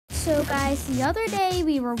So guys, the other day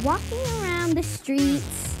we were walking around the streets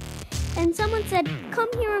and someone said, come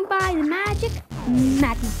here and buy the magic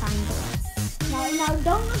magnifying glass. No,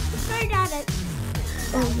 don't look straight at it.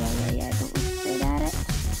 Oh yeah, don't look straight at it.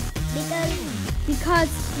 Because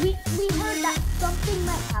we heard that something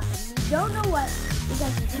might happen. We don't know what,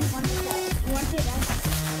 because we didn't want to tell. We wanted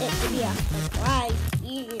it to be a surprise.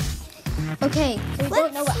 Okay, So we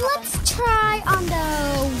don't know what happened. let's try on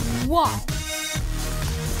the wall.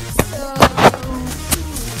 So,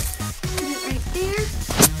 put it right there.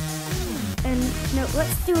 And no,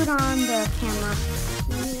 let's do it on the camera.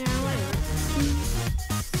 Yeah, whatever.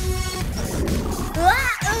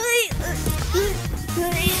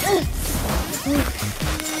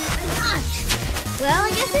 Well, I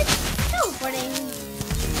guess it's teleporting.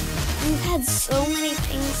 We've had so many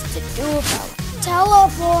things to do about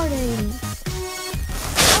teleporting.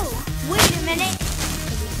 Oh, wait a minute.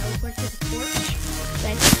 Can we teleport to the porch?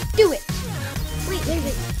 Let's do it. Wait. Stare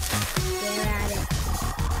at it.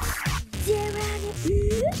 Stare at it.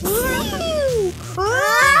 Woo!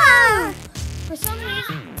 Ah! For some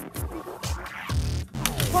reason,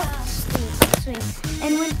 swing.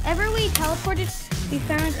 And whenever we teleported, we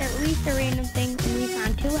found at least a random thing, and we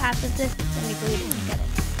found 2 halves of this, and we glued it together.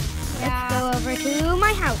 Yeah. Let's go over to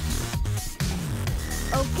my house.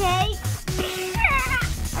 Okay.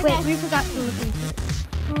 Wait, we forgot to look into it.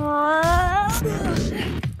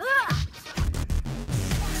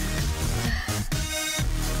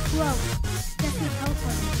 Whoa, guess we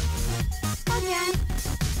teleported. Again.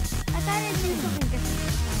 I thought I'd do something different.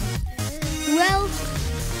 Well,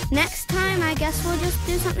 next time I guess we'll just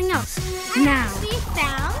do something else. Now, We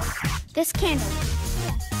found. this candle.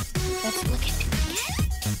 Yeah. Let's look into it again.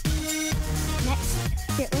 Next,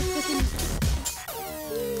 here, let's look into it.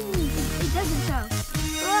 It doesn't go.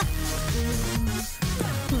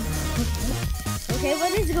 Okay,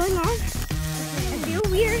 what is going on? I feel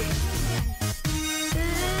weird.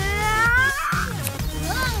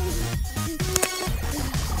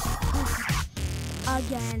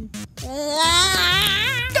 Again.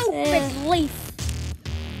 Stupid leaf.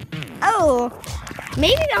 Oh,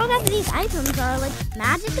 maybe all of these items are like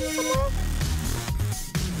magic in some way.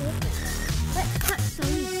 Let's cut the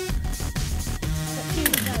leaf. Let's see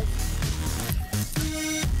what it does.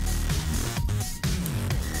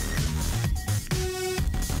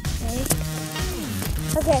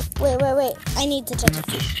 Okay, wait. I need to touch it.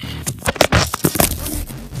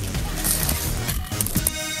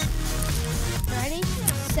 Ready,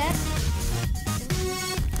 set.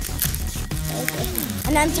 Okay.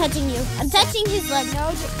 And I'm touching you. I'm touching his leg.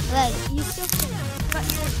 No, leg. You still stay. But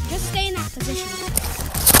just stay in that position.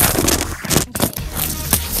 Okay.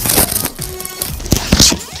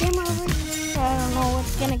 Camera over. I don't know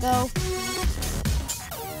what's gonna go.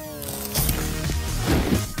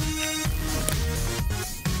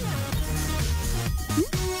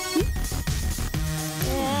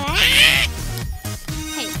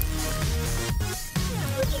 Hey.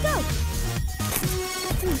 Where'd you go?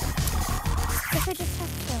 Guess I just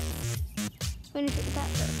have to finish it with that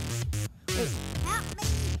first. Wait. Help me.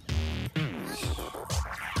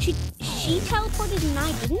 She teleported and I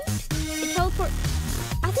didn't?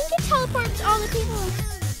 I think it teleports all the people.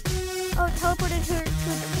 Oh, it teleported her to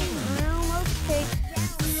a different room. Okay.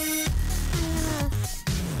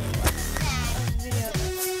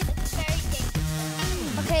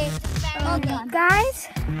 Okay. Guys,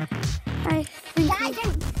 I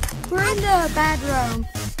think we're in the bedroom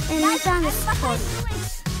and I found this torch.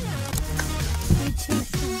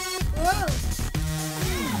 Whoa.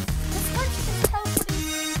 This torch is teleporting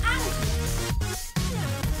out of here.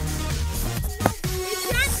 It's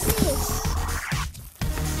not this.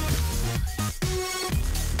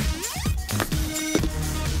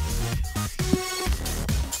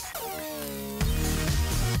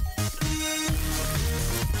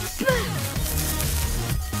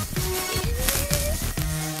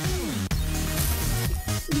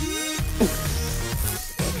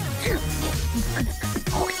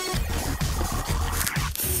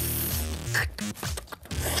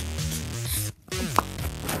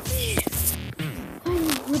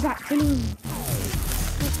 We're back to noon.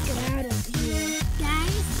 Let's get out of here.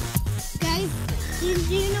 Guys, do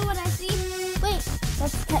you know what I see?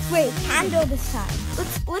 Wait, candle this time.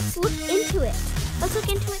 Let's look into it. Let's look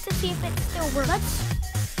into it to see if it still works.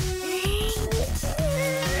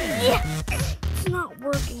 It's not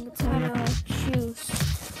working. It's out of juice.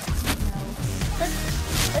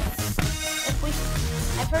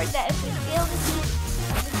 I've heard that if we feel this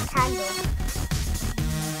candle,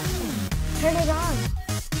 Turn it on.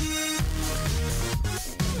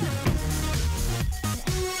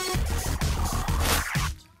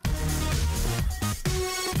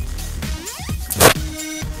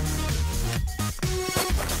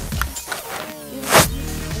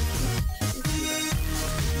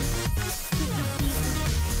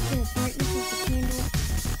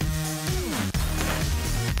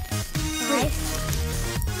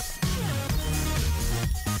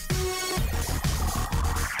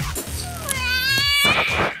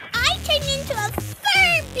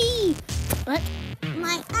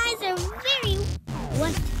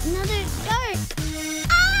 want another dart.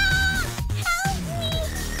 Ah! Help me!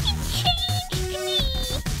 It changed me!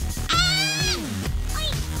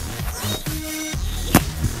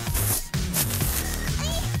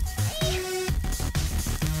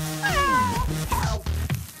 Ah! Help!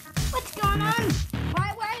 What's going on? Why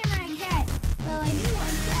am I a cat? Well, I do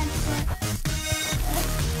want cats, but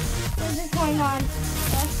what is going on?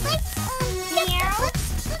 Let's get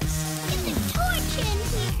the torch in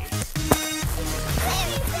here. It's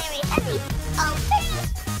very, very heavy. I'll turn us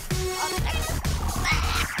back.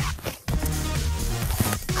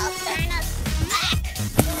 I'll turn us back.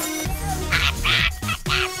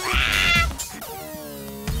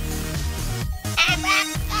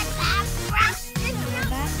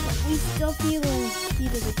 We still feel the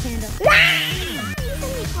heat of the candle.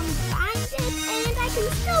 Recently combined it, and I can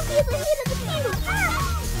still feel the heat of the candle.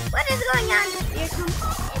 What is going on? You're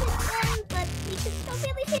combined it again, but we can still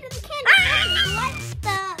feel the heat of the candle. Let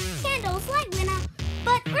the candles light went out,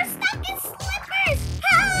 but we're stuck in slippers.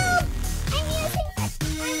 Help! I'm using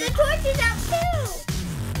and the torch is out too.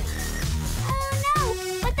 Oh no!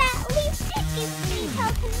 But that leaf did give me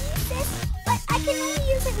telekinesis, but I can only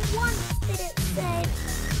use it once. Did it say?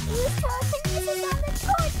 Use telekinesis on the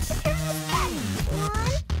torch to turn us back.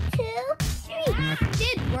 1, 2, 3.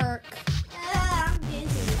 Did work. I'm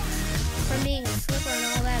busy. From being a slipper and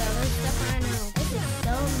all that other stuff, I know. This is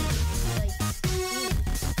so like.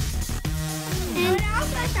 And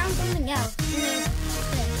also I found something else.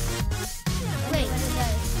 Wait. What is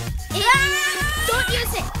that? Don't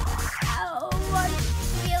use it. Oh, I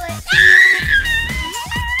feel it.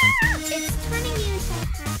 It's turning you into a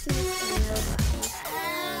half-missed robot.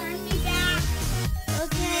 Turn me back.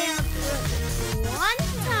 Okay, I'll do it this one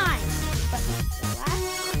time. But it's the last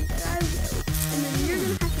time that I will. And then you're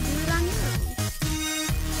going to have to do it on your own.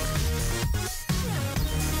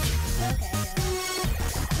 Okay.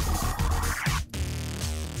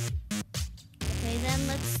 Okay, then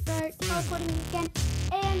let's start teleporting again.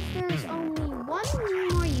 And there's only one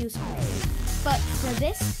more use for it. But for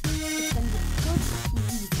this, it's going to be good and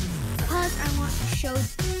easy. Because I want to show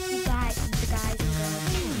you guys, the guys and girls.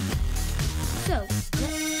 So, let's go.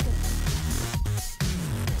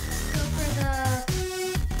 So for the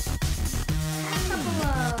past couple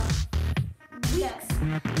of weeks,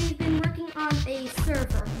 we've been working on a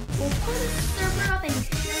server. We'll put a server up and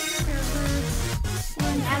share the server.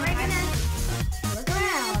 And now we're gonna look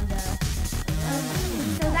around.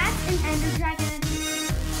 So that's an Ender Dragon.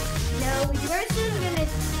 No, we're soon gonna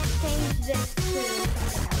change this to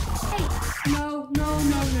something else. Hey, no.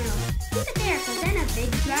 Keep it there, because then a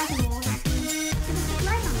big dragon will actually give us a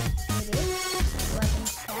light on it. Maybe. Weapon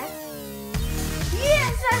set.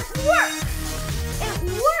 Yes, that works! It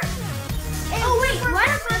works! Oh wait, why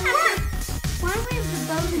don't we have the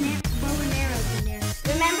bow and arrows in there?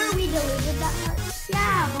 Remember we deleted that part?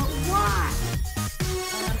 Yeah, but why?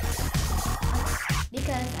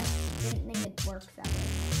 Because I didn't think it works that way.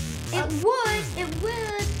 It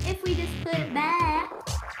would if we just put it back.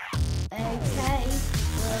 Okay.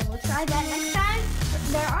 Well, we'll try that next time.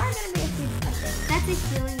 There are going to be a few updates. That's a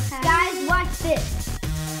healing pad. Guys, watch this.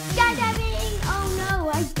 Skydiving! Oh no,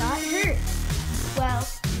 I got hurt. Well,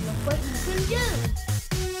 look what you can do.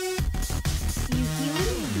 You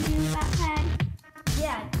healing? You do that pad?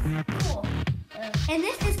 Yeah, cool. And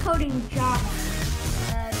this is coding Java.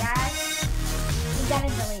 Guys, we gotta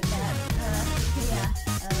delete that. Yeah.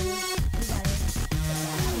 We gotta take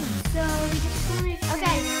that out. So we just want to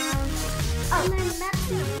Okay. Oh, and then that's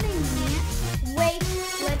the thing. Wait,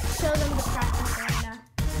 let's show them the practice arena.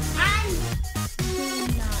 Do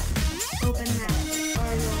not Open that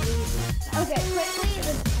or you'll lose it. Okay, quickly,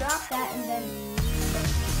 let's drop that and then.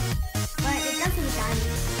 But it doesn't die.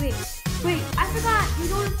 Wait, I forgot. We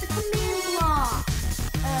don't have the command block.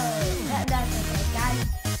 That's okay, guys.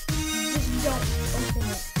 Just don't open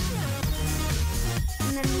it.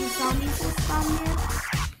 And then these zombies will spawn here.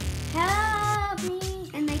 Help me!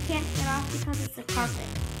 And they can't get off because it's a carpet.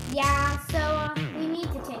 Yeah, so we need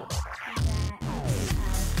to take that out.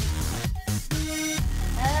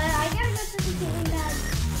 I gotta go to the healing pad.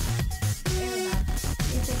 There we go.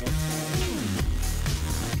 If it just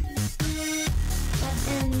But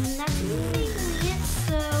then that's mainly it.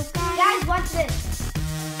 So Guys, watch this.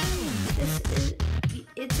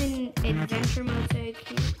 It's in adventure mode, so you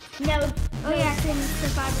can't. No. Oh yeah, it's in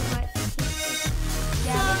survival mode.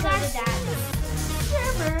 Yeah, So because that's of that.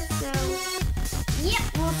 server. So Yep.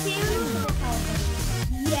 we'll see you.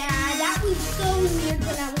 Yeah, that was so weird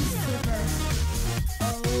when I was super.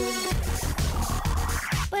 Oh.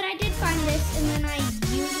 But I did find this, and then I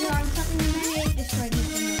used it on something, and then it destroyed me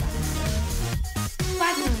for nobody. So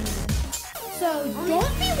 5 million. So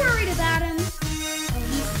Don't be worried about him. Oh,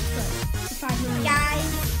 he's good. For 5 million. Guys.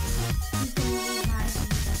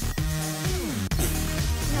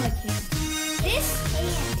 No, I can't. This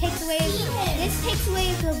takes away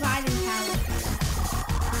his reviving power.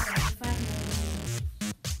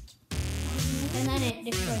 And then it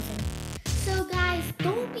destroys him. So guys,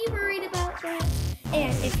 don't be worried about that.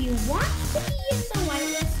 And if you want to be in the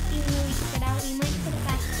whitelist, even though we took it out, we might put it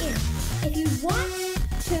back in. If you want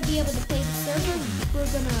to be able to play the server,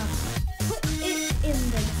 we're gonna put it in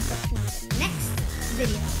the description of the next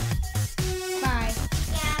video. Bye.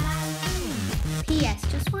 Yeah, bye. P.S.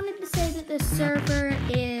 Just wanted to say that the server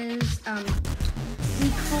is, we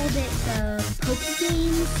called it the Poke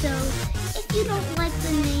Game, so if you don't like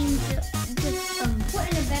the name,